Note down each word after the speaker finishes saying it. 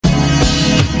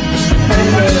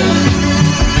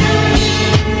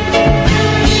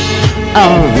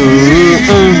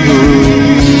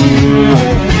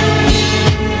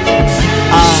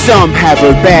Some have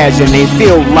a badge and they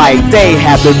feel like they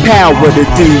have the power to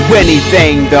do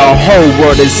anything. The whole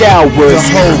world is ours,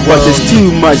 but there's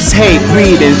too much hate,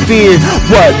 greed, and fear.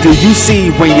 What do you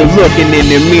see when you're looking in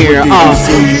the mirror?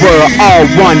 We're all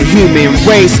one human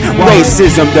race.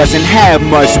 Racism doesn't have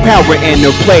much power in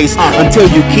the place until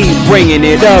you keep bringing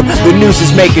it up. The news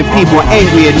is making people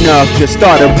angry enough to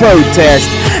start a protest.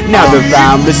 Now the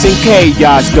violence and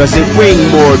chaos doesn't bring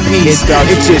more peace,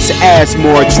 it just adds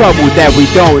more trouble that we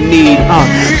don't need.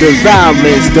 The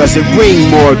violence doesn't bring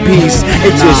more peace,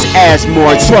 it just adds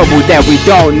more trouble that we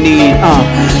don't need.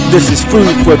 This is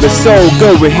food for the soul,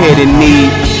 go ahead and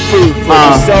eat. Food for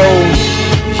the soul.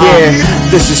 Yeah,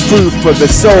 this is food for the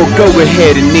soul, go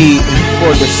ahead and eat.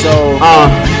 For the soul.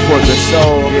 For the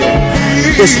soul. Yeah.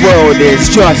 This world is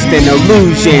just an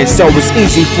illusion, so it's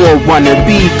easy for one to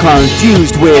be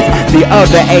confused with the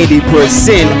other 80%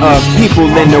 of people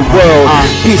in the world.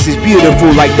 Peace is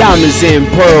beautiful like diamonds and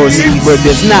pearls, but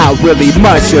there's not really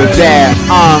much of that.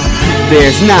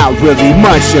 There's not really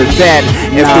much of that.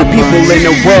 If the people in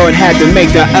the world had to make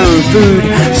their own food,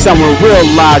 someone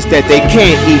realized that they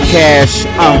can't eat cash.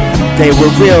 They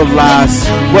would realize,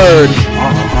 word.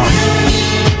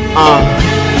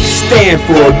 Stand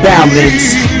for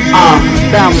balance.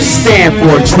 Balance. Stand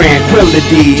for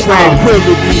tranquility.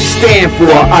 Tranquility. Stand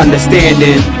for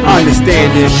understanding.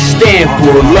 Understanding. Stand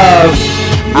for love.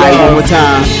 Alright, one more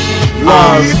time.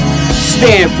 Love.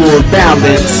 Stand for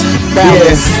balance.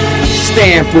 Balance.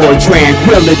 Stand for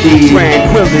tranquility.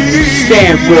 Tranquility.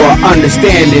 Stand for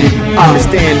understanding.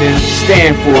 Understanding.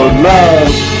 Stand for love.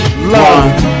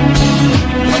 Love.